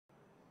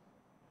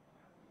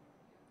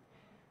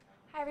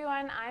Hi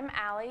everyone, I'm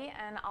Allie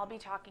and I'll be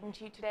talking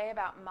to you today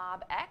about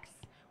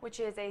MobX,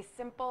 which is a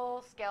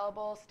simple,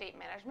 scalable state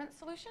management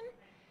solution.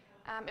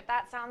 If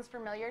that sounds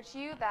familiar to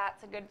you,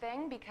 that's a good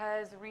thing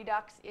because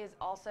Redux is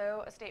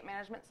also a state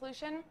management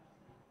solution.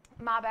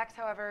 MobX,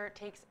 however,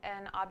 takes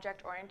an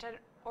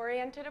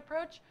object-oriented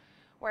approach,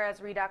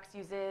 whereas Redux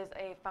uses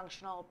a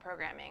functional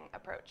programming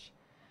approach.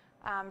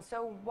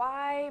 So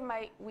why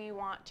might we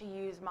want to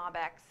use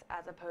MobX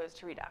as opposed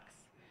to Redux?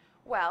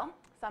 Well,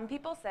 some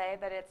people say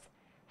that it's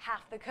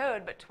half the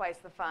code but twice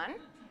the fun.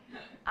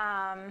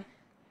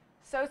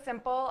 So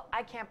simple,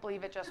 I can't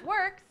believe it just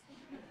works.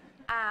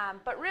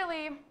 But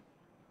really,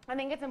 I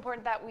think it's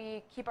important that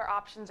we keep our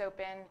options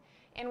open.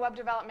 In web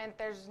development,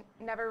 there's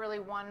never really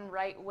one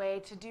right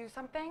way to do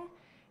something.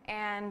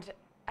 And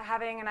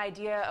having an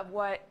idea of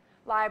what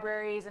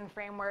libraries and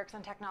frameworks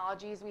and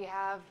technologies we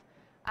have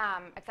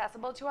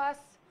accessible to us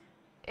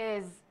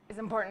is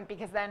important,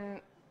 because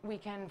then we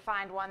can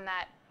find one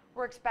that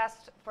works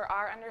best for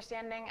our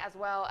understanding as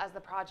well as the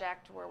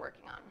project we're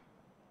working on.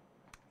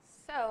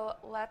 So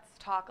let's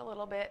talk a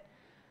little bit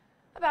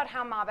about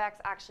how MobX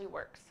actually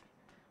works.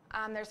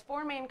 There's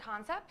four main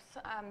concepts.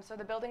 So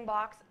the building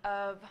blocks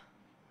of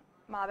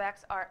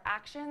MobX are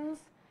actions,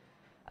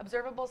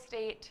 observable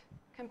state,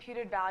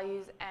 computed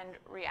values, and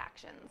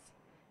reactions.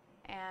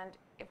 And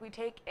if we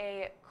take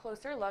a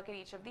closer look at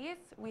each of these,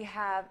 we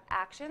have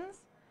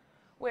actions,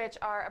 which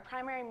are a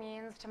primary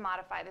means to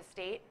modify the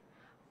state.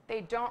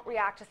 They don't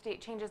react to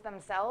state changes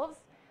themselves,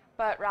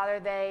 but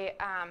rather they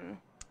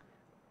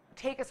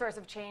take a source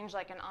of change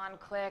like an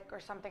on-click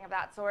or something of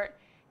that sort,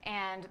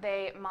 and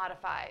they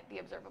modify the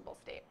observable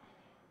state.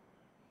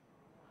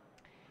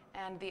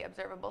 And the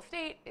observable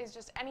state is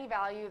just any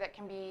value that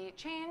can be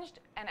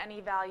changed and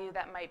any value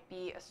that might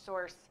be a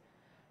source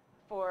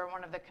for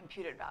one of the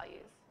computed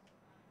values.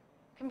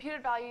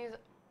 Computed values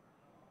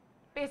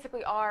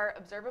basically are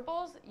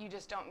observables. You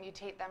just don't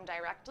mutate them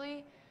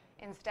directly.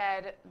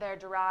 Instead, they're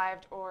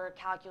derived or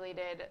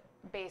calculated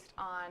based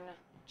on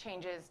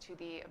changes to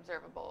the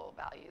observable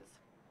values.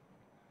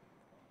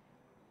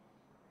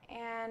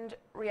 And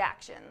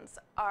reactions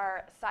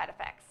are side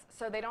effects.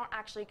 So they don't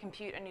actually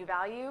compute a new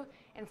value.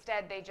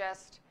 Instead, they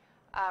just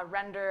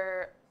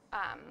render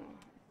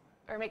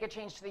or make a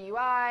change to the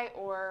UI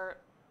or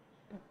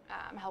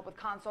help with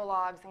console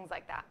logs, things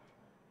like that.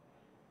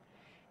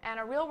 And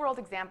a real-world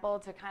example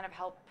to kind of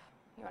help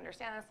you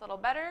understand this a little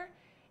better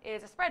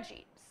is a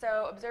spreadsheet.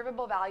 So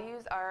observable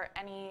values are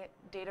any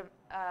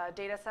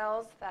data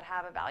cells that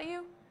have a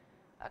value.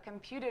 A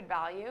computed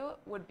value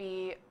would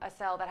be a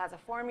cell that has a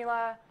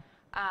formula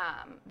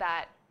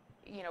that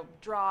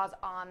draws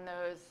on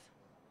those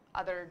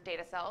other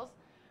data cells.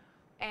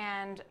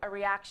 And a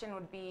reaction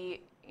would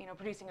be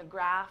producing a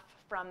graph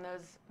from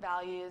those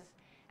values.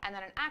 And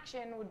then an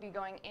action would be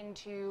going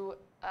into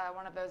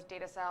one of those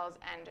data cells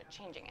and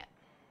changing it,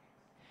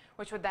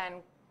 which would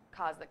then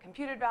cause the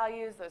computed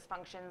values, those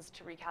functions,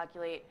 to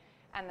recalculate,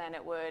 and then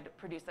it would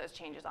produce those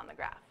changes on the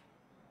graph.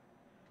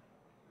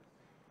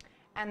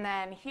 And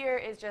then here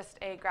is just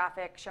a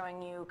graphic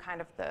showing you kind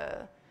of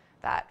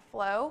that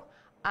flow.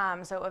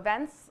 So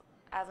events,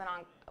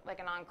 like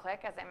an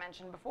on-click, as I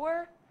mentioned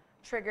before,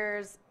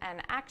 triggers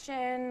an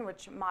action,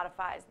 which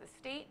modifies the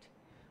state,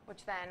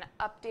 which then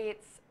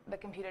updates the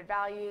computed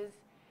values,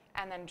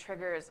 and then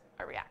triggers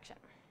a reaction.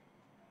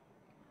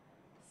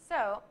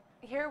 So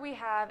here we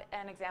have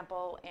an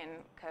example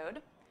in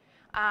code.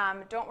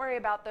 Don't worry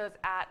about those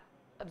 @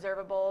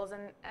 observables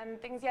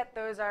and things yet.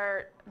 Those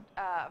are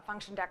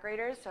function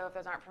decorators, so if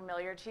those aren't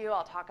familiar to you,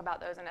 I'll talk about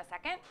those in a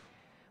second.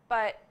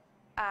 But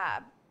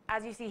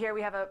as you see here,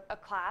 we have a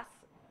class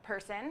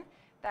person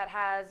that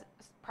has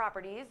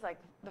properties like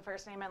the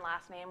first name and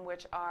last name,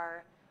 which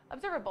are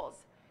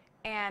observables.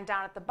 And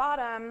down at the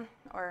bottom,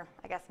 or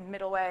I guess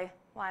middle way,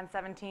 line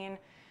 17,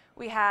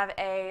 we have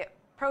a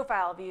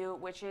profile view,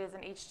 which is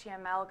an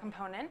HTML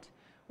component,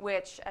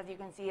 which, as you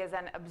can see, is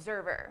an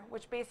observer,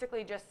 which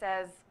basically just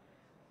says,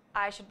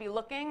 I should be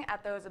looking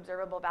at those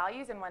observable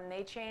values, and when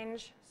they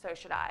change, so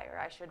should I, or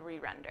I should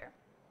re-render.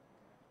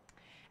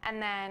 And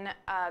then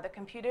the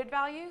computed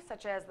values,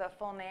 such as the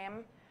full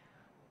name,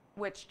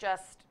 which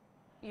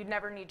you'd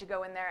never need to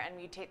go in there and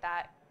mutate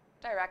that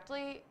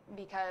directly,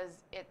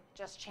 because it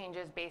just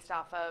changes based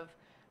off of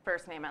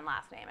first name and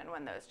last name and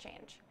when those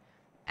change.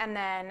 And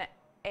then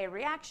a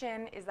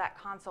reaction is that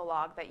console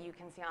log that you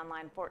can see on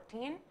line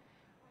 14,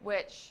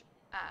 which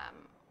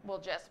will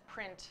just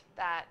print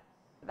that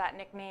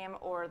nickname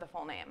or the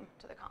full name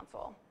to the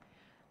console.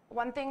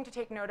 One thing to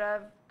take note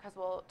of, because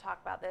we'll talk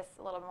about this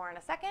a little more in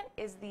a second,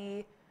 is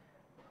in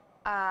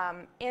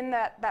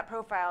that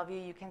profile view,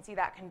 you can see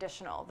that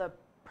conditional, the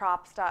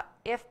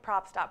if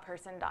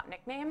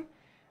props.person.nickname,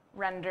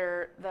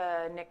 render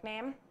the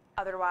nickname.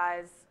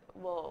 Otherwise,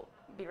 we'll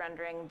be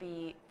rendering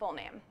the full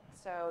name.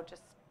 So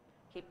just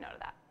keep note of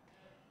that.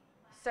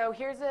 So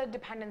here's a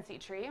dependency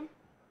tree,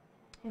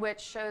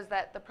 which shows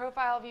that the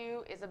profile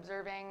view is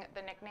observing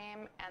the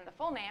nickname and the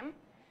full name.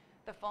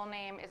 The full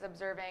name is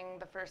observing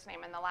the first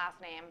name and the last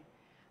name.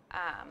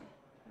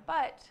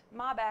 But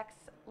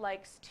MobX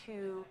likes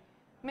to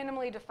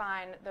minimally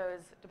define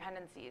those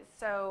dependencies.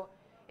 So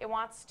it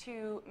wants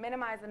to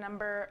minimize the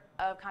number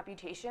of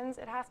computations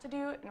it has to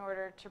do in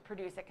order to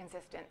produce a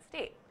consistent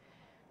state.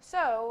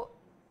 So,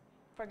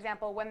 for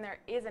example, when there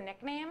is a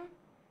nickname,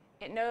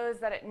 it knows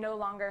that it no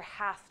longer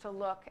has to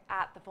look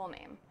at the full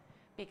name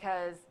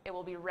because it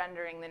will be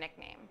rendering the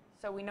nickname.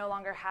 So we no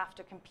longer have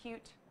to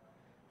compute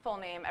full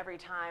name every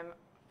time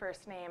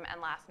first name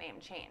and last name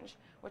change,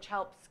 which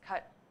helps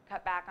cut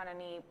back on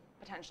any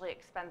potentially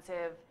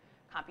expensive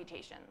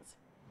computations.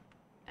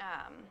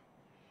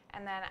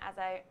 And then, as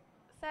I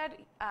said,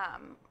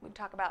 we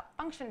talk about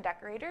function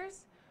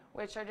decorators,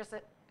 which are just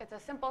it's a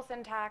simple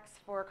syntax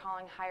for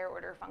calling higher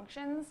order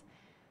functions.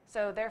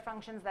 So they're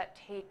functions that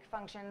take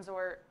functions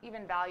or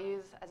even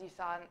values, as you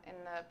saw in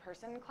the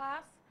person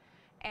class,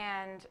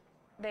 and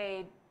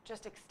they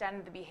just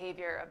extend the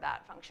behavior of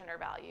that function or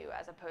value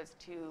as opposed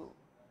to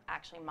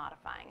actually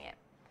modifying it.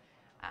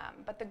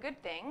 But the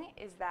good thing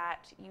is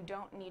that you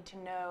don't need to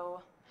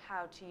know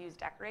how to use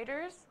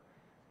decorators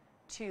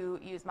to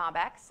use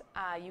MobX.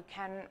 You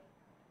can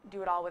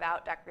do it all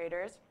without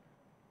decorators.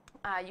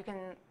 You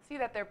can see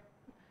that they're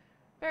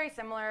very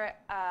similar,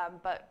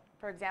 but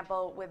for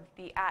example, with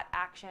the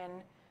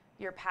 @action,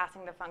 you're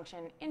passing the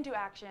function into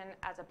action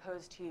as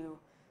opposed to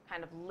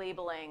kind of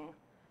labeling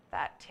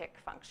that tick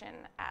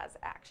function as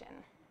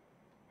action.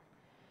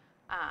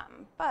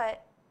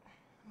 But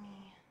let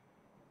me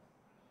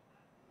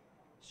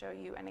show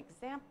you an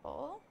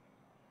example.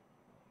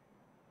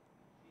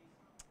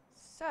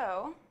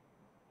 So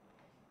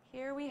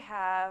here we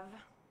have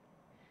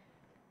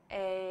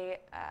a,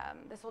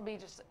 this will be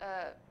just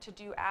a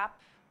to-do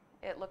app.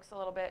 It looks a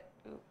little bit,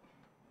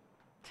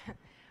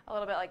 a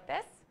little bit like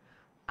this.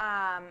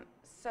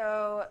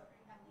 So,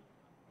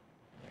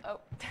 oh,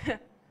 let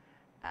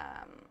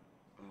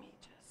me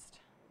just,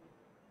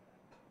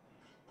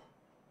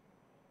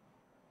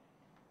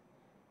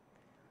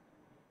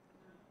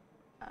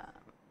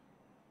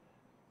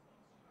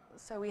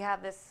 so we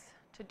have this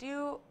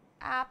to-do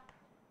app,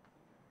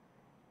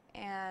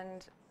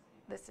 and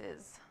this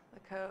is the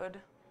code.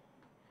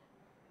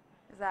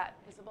 Is that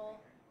visible?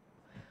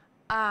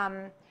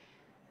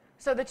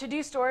 So the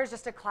to-do store is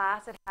just a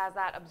class. It has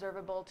that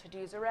observable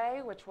to-dos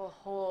array, which will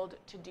hold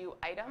to-do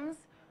items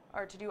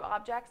or to-do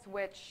objects,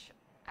 which,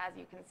 as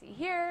you can see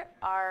here,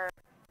 are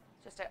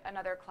just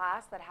another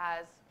class that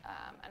has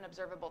an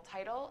observable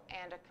title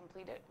and a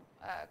completed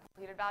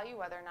value,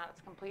 whether or not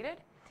it's completed.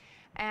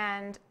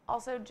 And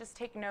also just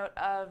take note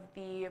of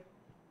the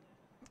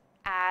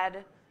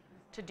add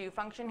to-do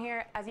function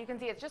here. As you can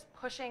see, it's just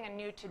pushing a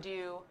new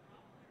to-do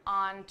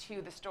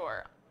onto the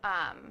store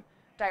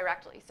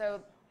directly.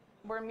 So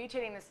we're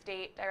mutating the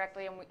state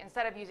directly, and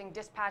instead of using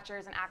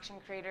dispatchers and action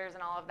creators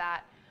and all of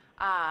that,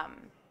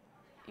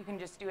 you can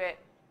just do it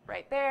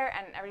right there,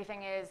 and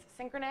everything is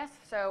synchronous,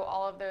 so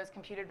all of those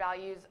computed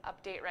values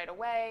update right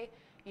away.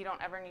 You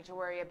don't ever need to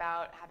worry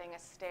about having a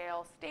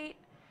stale state.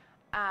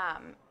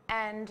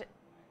 And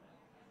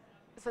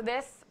so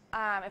this,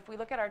 if we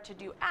look at our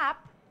to-do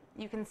app,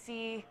 you can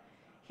see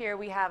here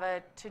we have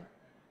a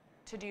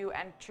to-do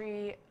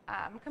entry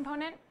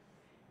component.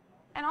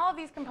 And all of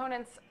these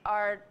components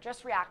are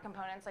just React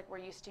components like we're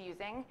used to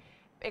using,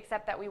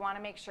 except that we want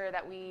to make sure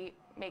that we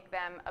make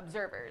them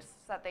observers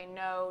so that they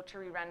know to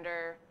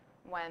re-render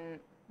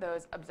when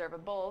those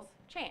observables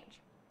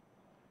change.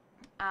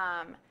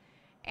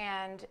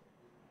 And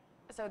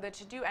so the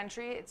to-do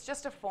entry, it's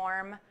just a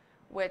form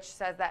which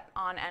says that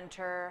on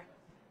enter,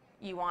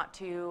 you want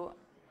to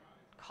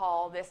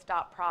call this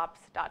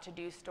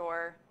 .props.to-do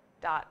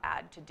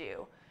store.add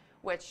to-do,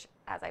 which,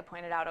 as I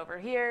pointed out over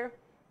here,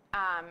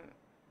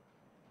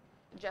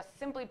 just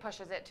simply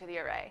pushes it to the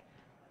array.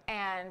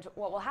 And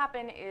what will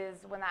happen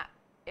is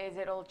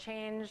it'll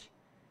change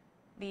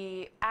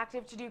the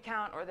active to-do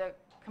count or the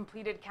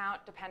completed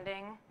count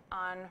depending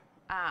on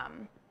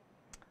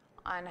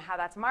how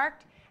that's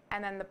marked.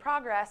 And then the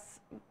progress,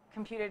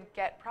 computed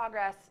get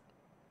progress,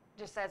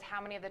 just says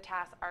how many of the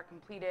tasks are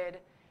completed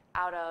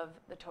out of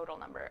the total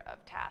number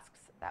of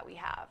tasks that we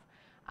have.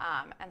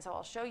 And so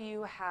I'll show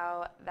you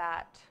how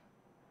that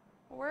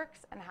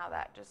works and how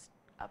that just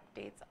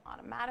updates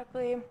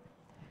automatically.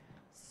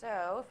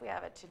 So if we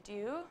have a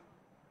to-do,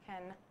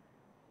 can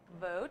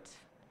vote,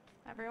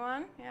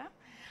 everyone, yeah?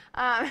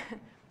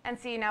 And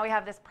see, now we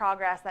have this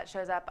progress that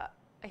shows up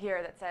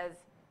here that says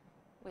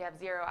we have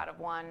 0 out of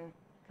 1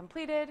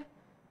 completed.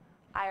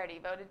 I already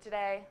voted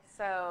today,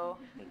 so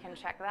we can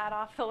check that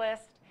off the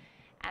list.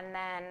 And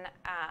then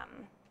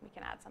we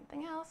can add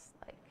something else,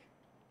 like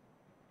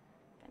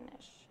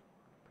finish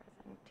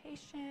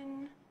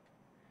presentation,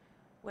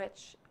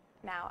 which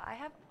now I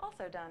have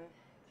also done.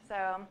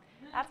 So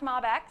that's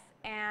MobX,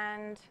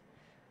 and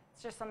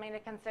it's just something to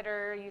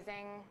consider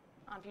using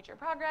on future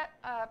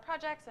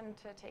projects and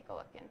to take a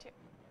look into.